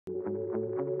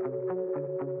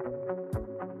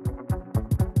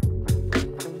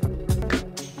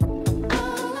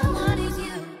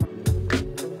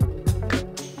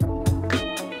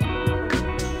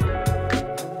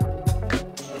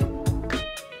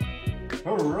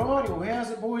Alrighty, well how's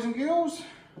it boys and girls?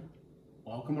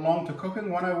 Welcome along to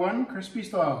Cooking 101 Crispy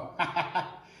Style.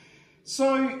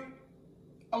 So,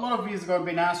 a lot of you have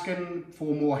been asking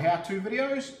for more how-to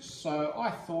videos, so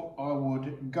I thought I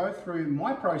would go through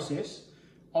my process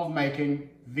of making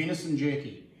venison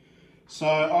jerky. So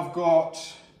I've got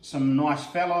some nice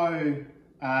fallow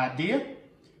deer.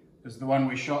 This is the one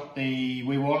we shot the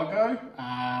wee while ago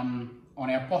on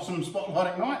our possum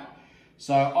spotlighting night.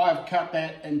 So I've cut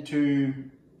that into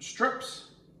strips,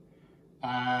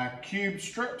 cube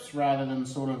strips rather than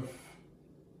sort of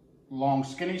long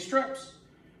skinny strips.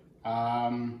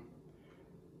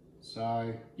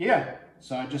 So yeah,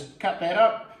 so I just cut that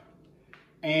up,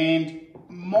 and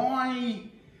my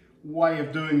way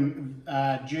of doing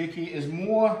jerky is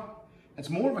it's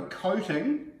more of a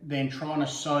coating than trying to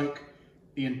soak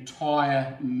the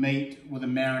entire meat with a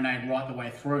marinade right the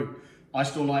way through. I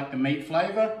still like the meat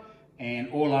flavour,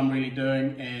 and all I'm really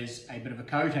doing is a bit of a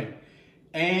coating.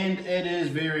 And it is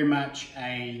very much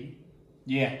a,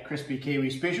 Chrispy Kiwi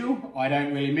special. I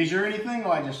don't really measure anything,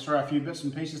 I just throw a few bits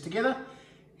and pieces together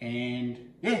and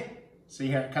see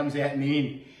how it comes out in the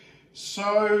end.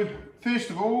 So,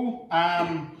 first of all,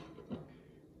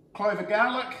 clove of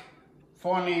garlic,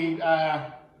 finely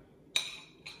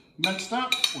minced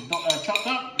up, or chopped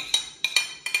up.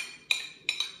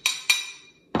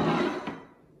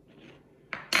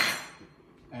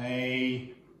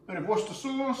 A bit of Worcester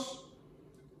sauce.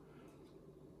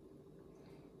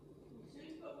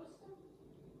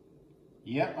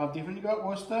 Yep, I've definitely got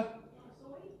Worcester.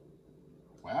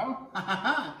 Wow.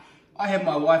 I have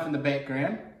my wife in the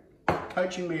background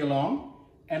coaching me along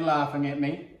and laughing at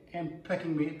me and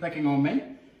picking on me.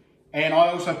 And I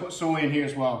also put soy in here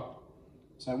as well.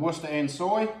 So Worcester and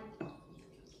soy.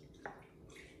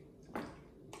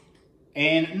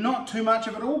 And not too much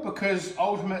of it all, because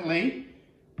ultimately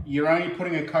you're only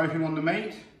putting a coating on the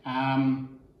meat. I'll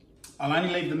only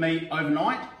leave the meat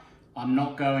overnight. I'm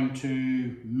not going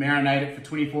to marinate it for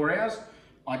 24 hours.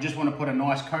 I just want to put a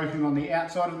nice coating on the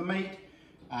outside of the meat,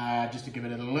 just to give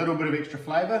it a little bit of extra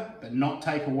flavour, but not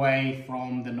take away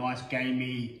from the nice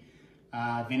gamey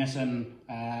venison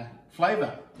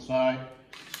flavour. So,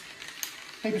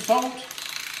 heap of salt.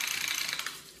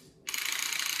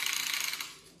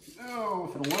 Oh,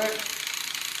 if it'll work.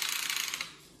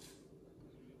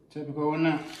 Typical, isn't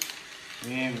it?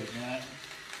 There we go.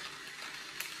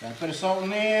 So a bit of salt in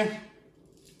there.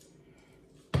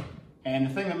 And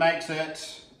the thing that makes it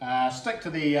stick to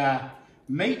the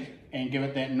meat and give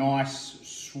it that nice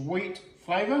sweet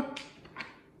flavour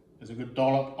is a good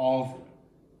dollop of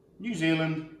New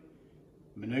Zealand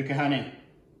Manuka honey.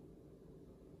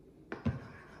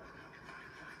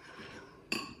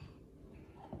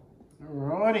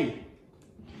 Alrighty.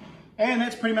 And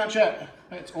that's pretty much it.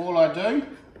 That's all I do.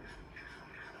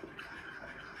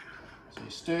 So you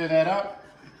stir that up,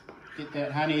 get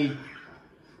that honey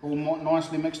all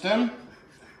nicely mixed in.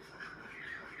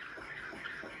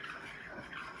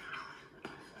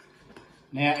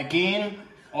 Now again,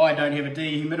 I don't have a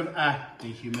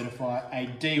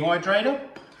dehydrator,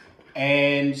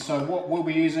 and so what we'll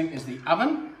be using is the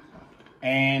oven,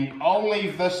 and I'll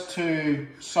leave this to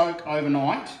soak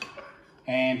overnight,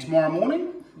 and tomorrow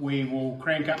morning we will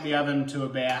crank up the oven to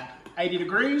about 80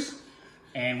 degrees,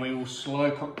 and we will slow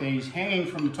cook these hanging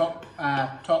from the top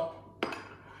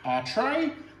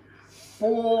tray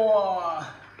for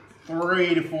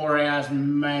 3 to 4 hours,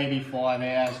 maybe 5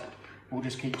 hours. We'll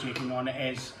just keep checking on it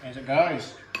as it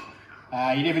goes.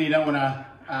 You definitely don't want to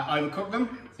overcook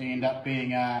them. They end up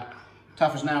being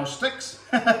tough as nail sticks.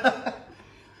 But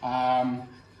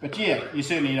yeah, you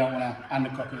certainly don't want to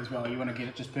undercook it as well. You want to get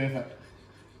it just perfect.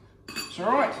 So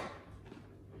right,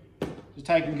 just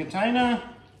taking the container.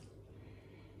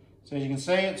 So as you can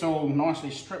see, it's all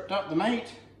nicely stripped up, the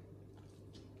meat.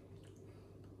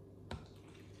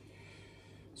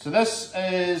 So this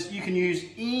is, you can use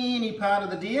any part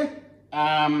of the deer.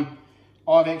 I've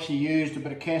actually used a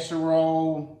bit of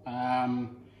casserole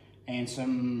and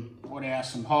some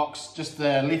hocks, just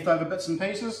the leftover bits and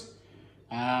pieces.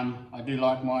 I do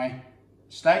like my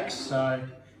steaks, so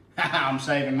I'm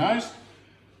saving those.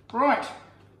 Right,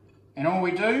 and all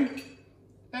we do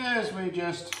is we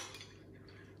just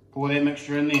pour that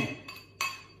mixture in there.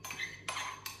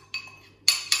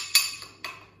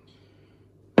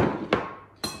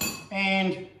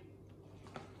 And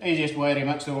the easiest way to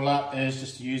mix it all up is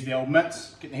just to use the old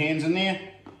mitts, get the hands in there.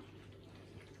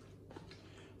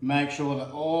 Make sure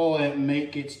that all that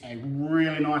meat gets a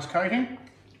really nice coating.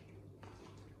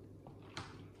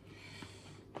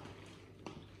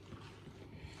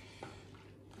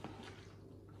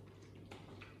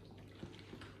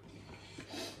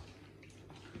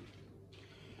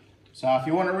 So if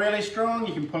you want it really strong,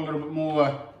 you can put a little bit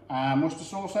more Worcester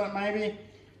sauce in it maybe.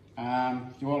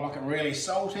 If you want like it really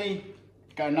salty,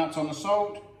 go nuts on the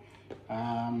salt.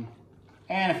 And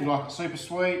if you like it super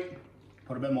sweet,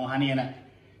 put a bit more honey in it.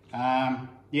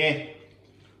 Yeah,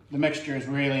 the mixture is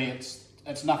really,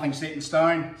 it's nothing set in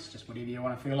stone. It's just whatever you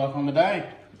want to feel like on the day.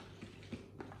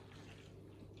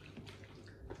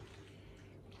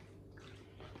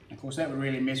 Of course, that would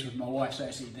really mess with my wife's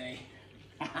OCD.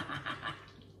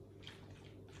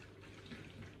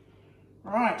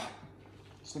 Right,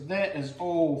 so that is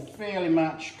all fairly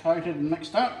much coated and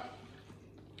mixed up.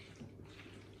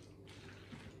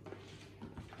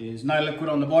 There's no liquid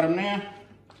on the bottom now.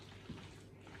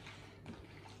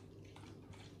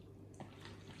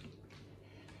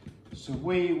 So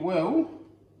we will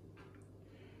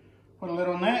put a lid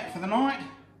on that for the night,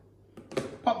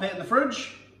 pop that in the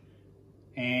fridge,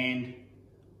 and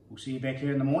we'll see you back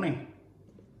here in the morning.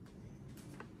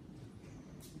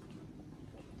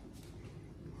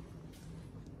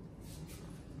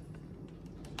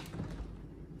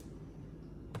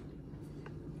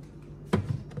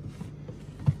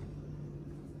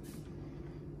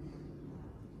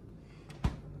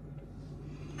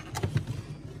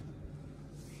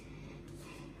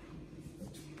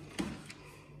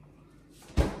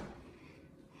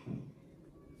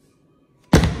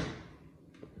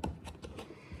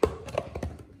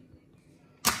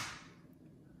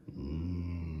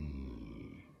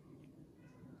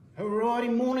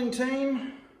 Alrighty, morning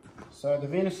team. So the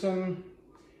venison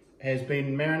has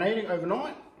been marinating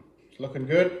overnight. It's looking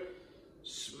good.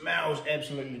 Smells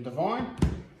absolutely divine.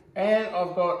 And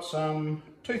I've got some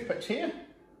toothpicks here.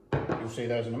 You'll see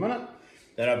those in a minute.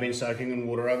 That I've been soaking in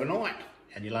water overnight.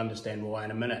 And you'll understand why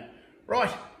in a minute. Right,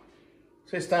 so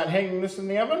let's start hanging this in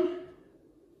the oven.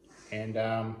 And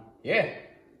yeah,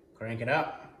 crank it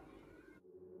up.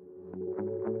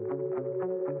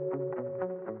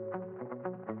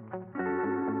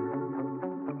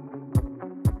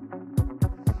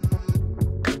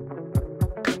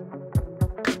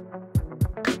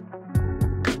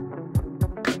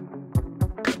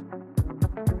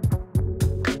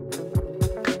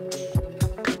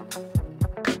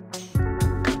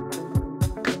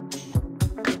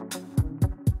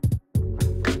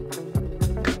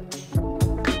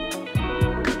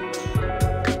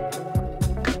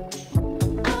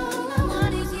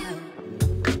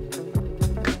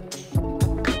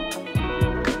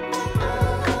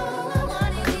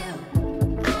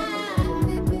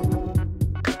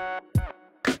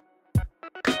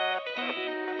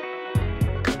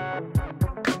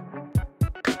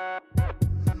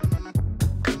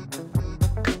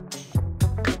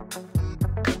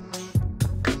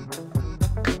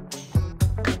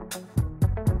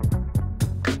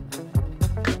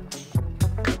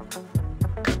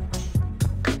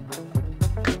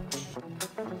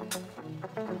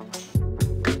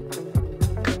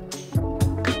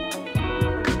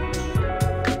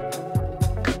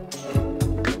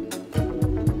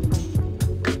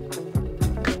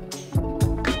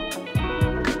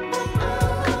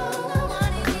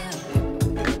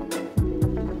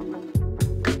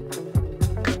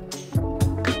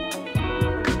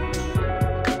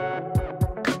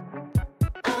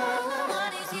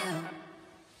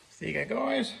 There you go,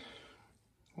 guys,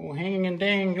 all hanging and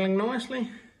dangling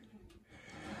nicely.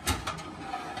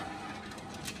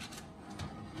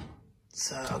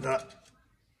 So I've got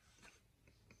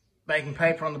baking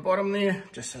paper on the bottom there,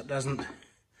 just so it doesn't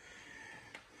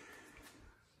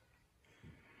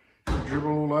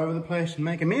dribble all over the place and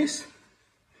make a mess.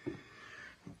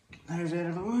 Get those out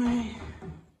of the way.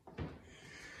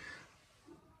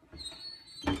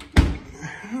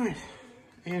 Alright,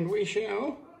 and we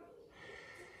shall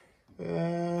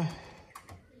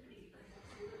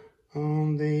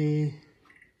on the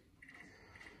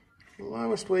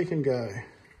lowest we can go.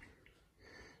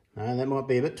 No, that might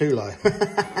be a bit too low.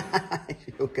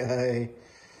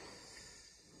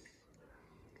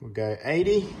 We'll go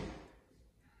 80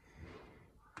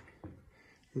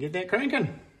 and get that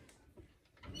cranking.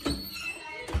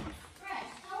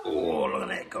 Oh, look at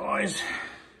that, guys.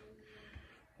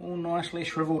 All nicely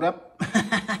shriveled up.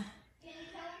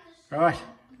 Right,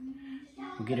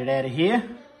 we'll get it out of here.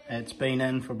 It's been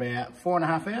in for about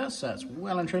 4.5 hours, so it's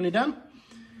well and truly done.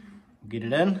 We'll get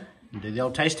it in and do the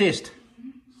old taste test.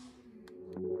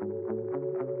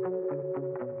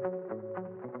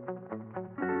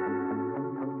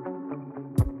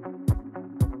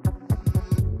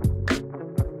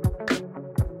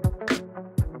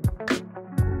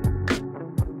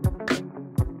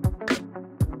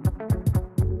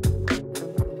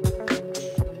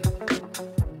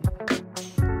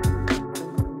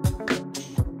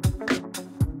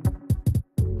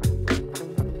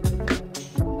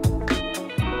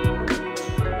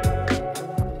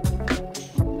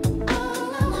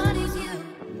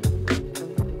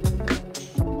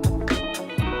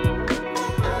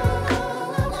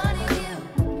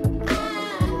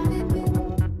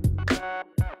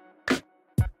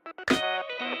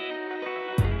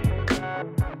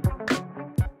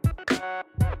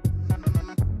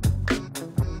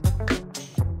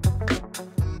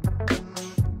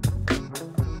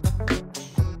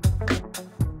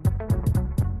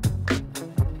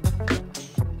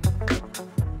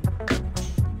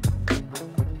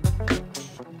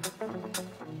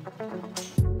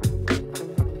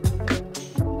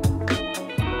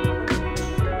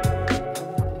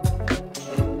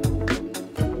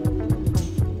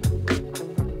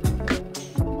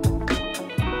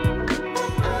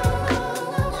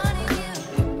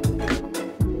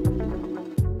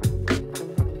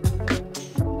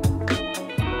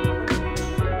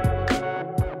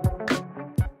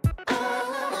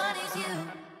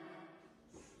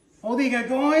 there you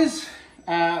go, guys.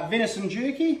 Venison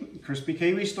jerky, Chrispy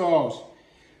Kiwi styles.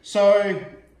 So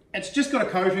it's just got a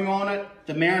coating on it.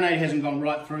 The marinade hasn't gone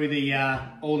right through the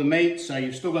all the meat, so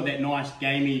you've still got that nice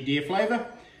gamey deer flavour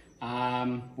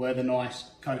with a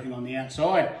nice coating on the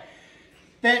outside.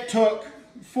 That took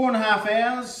 4.5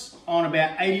 hours on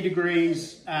about 80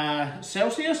 degrees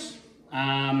Celsius.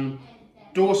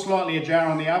 Door slightly ajar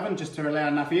on the oven just to allow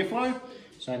enough airflow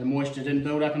so the moisture didn't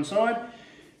build up inside.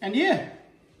 And yeah,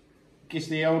 guess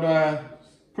the old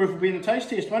proof will be in the taste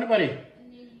test, won't it, buddy?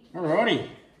 Alrighty.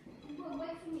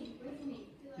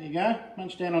 There you go,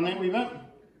 punch down on that wee bit. What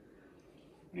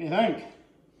do you think?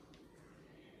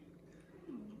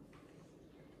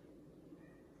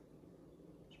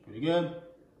 It's pretty good.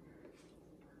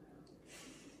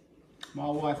 My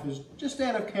wife is just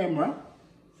out of camera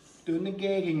doing the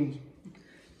gagging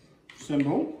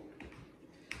symbol.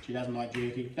 She doesn't like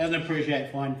jerky, doesn't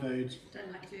appreciate fine foods.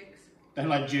 Don't like jerks. Don't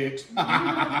like jerks.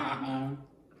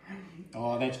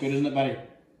 Oh, that's good, isn't it, buddy?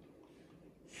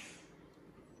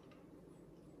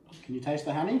 Can you taste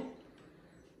the honey?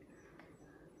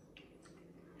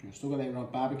 It's still got that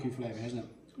right barbecue flavour, hasn't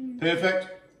it? Perfect.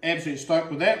 Absolutely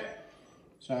stoked with that.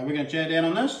 So we're going to chat down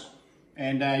on this.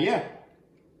 And yeah,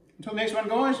 until next one,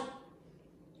 guys.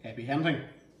 Happy hunting.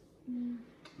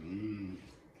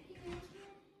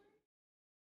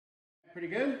 Pretty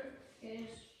good? Yes.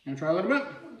 Gonna try a little bit?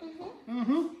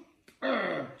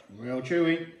 Real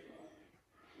chewy.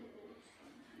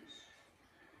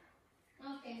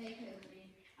 Okay, they could be.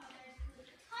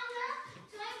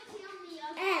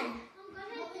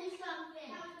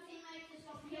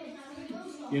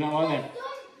 You don't like that?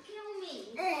 Don't kill me.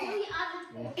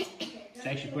 It's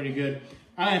actually pretty good.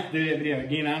 I don't have to do that video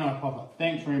again, aren't I, Papa?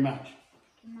 Thanks very much.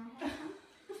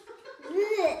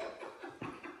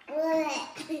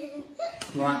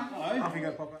 Right, off you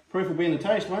go, Papa. Proof will be in the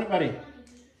taste, won't it, buddy?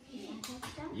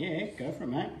 Yeah, go for it,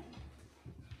 mate.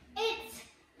 It's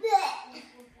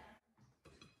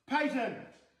Peyton!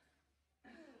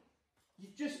 You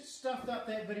just stuffed up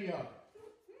that video.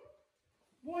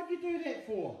 Why'd you do that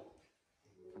for?